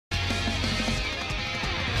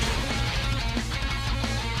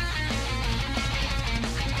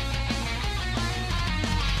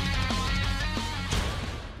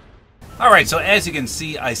Alright, so as you can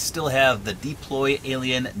see, I still have the Deploy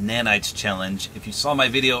Alien Nanites challenge. If you saw my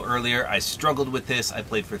video earlier, I struggled with this. I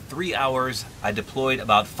played for 3 hours. I deployed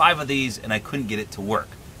about 5 of these and I couldn't get it to work.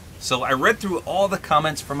 So I read through all the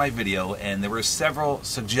comments from my video and there were several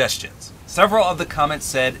suggestions. Several of the comments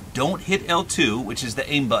said, don't hit L2, which is the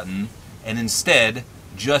aim button, and instead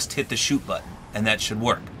just hit the shoot button, and that should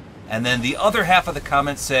work. And then the other half of the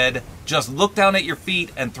comments said, just look down at your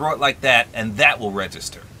feet and throw it like that, and that will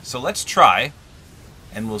register. So let's try,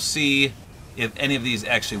 and we'll see if any of these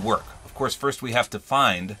actually work. Of course, first we have to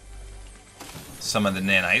find some of the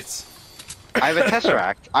nanites. I have a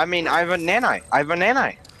tesseract. I mean, I have a nanite. I have a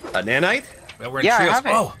nanite. A nanite? Well, we're in Yeah, trios. I have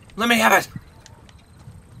it. Oh, let me have it.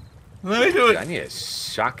 Let me do it. I need a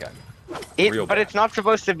shotgun. But it's not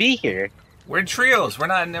supposed to be here. We're in trios. We're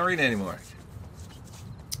not in the arena anymore.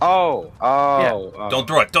 Oh. Don't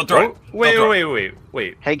throw it. Don't throw it.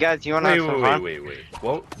 Wait. Hey guys, you want to have some fun? Wait.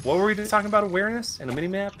 What were we just talking about? Awareness and a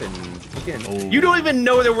minimap and again. You don't even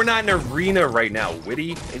know that we're not in an arena right now,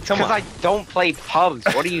 Witty. Come on. Because I don't play pubs.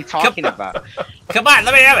 What are you talking about? Come on,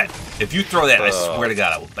 let me have it. If you throw that, I swear to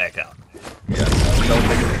God, I will back out. Yeah, don't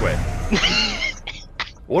make it quit.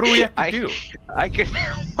 What do we have to do? I could.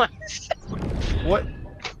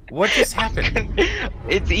 What just happened?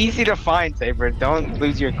 It's easy to find, Saber. Don't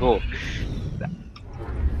lose your cool.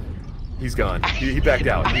 He's gone. He backed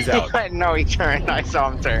out. He's out. No, he turned. I saw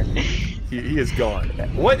him turn. He is gone.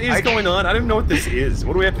 What is going on? I don't know what this is.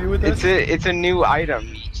 What do we have to do with this? It's a new item.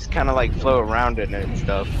 You just kind of like float around in it and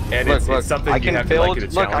stuff. And look, it's something I you can have build. to,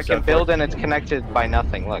 like, Look, I can build and it's connected by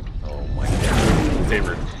nothing. Look. Oh my God.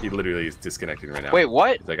 Saber, he literally is disconnecting right now. Wait,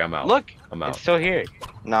 what? He's like, I'm out. Look, I'm out. It's still here.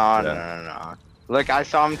 No. Look, I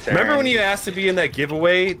saw him turn. Remember when you asked to be in that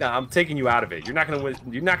giveaway? Nah, I'm taking you out of it. You're not gonna win.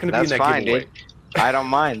 You're not gonna be in that fine, giveaway. Dude. I don't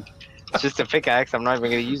mind. It's just a pickaxe. I'm not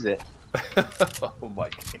even gonna use it. Oh my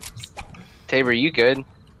goodness. Tabor, you good?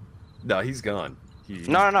 No, he's gone.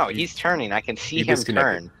 No. He's turning. I can see him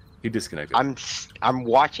turn. He disconnected. I'm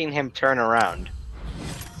watching him turn around.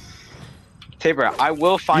 Tabor, I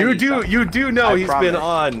will find you. You do know he's promise. been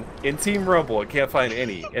on in Team Rumble and can't find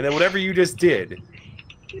any. And then whatever you just did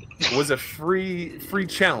was a free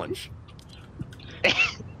challenge.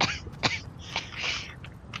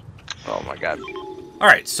 Oh my God. All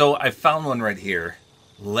right, so I found one right here.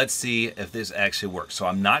 Let's see if this actually works. So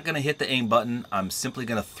I'm not going to hit the aim button. I'm simply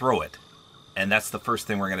going to throw it. And that's the first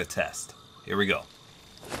thing we're going to test. Here we go.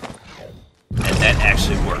 And that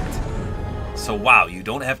actually worked. So wow, you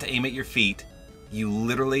don't have to aim at your feet. You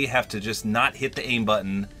literally have to just not hit the aim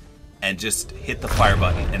button and just hit the fire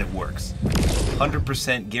button and it works.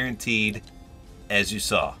 100% guaranteed, as you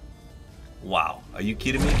saw. Wow, are you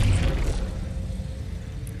kidding me?